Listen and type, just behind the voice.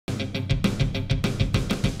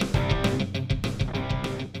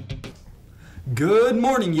Good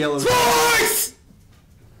morning, Yellowjackets.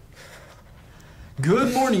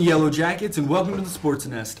 Good morning, Yellowjackets, and welcome to the Sports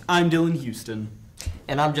Nest. I'm Dylan Houston.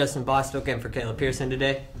 And I'm Justin Bostock, and for Caleb Pearson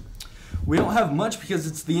today. We don't have much because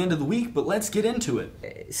it's the end of the week, but let's get into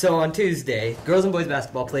it. So on Tuesday, girls and boys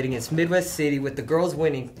basketball played against Midwest City, with the girls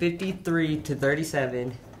winning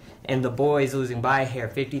 53-37, and the boys losing by a hair,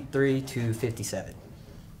 53-57.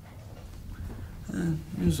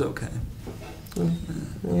 It was okay.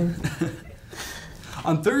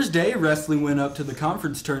 On Thursday, wrestling went up to the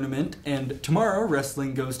conference tournament, and tomorrow,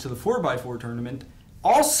 wrestling goes to the 4x4 tournament.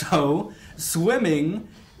 Also, swimming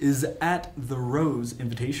is at the Rose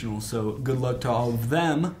Invitational, so good luck to all of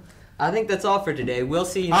them. I think that's all for today. We'll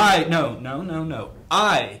see you No.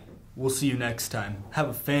 I will see you next time. Have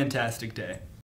a fantastic day.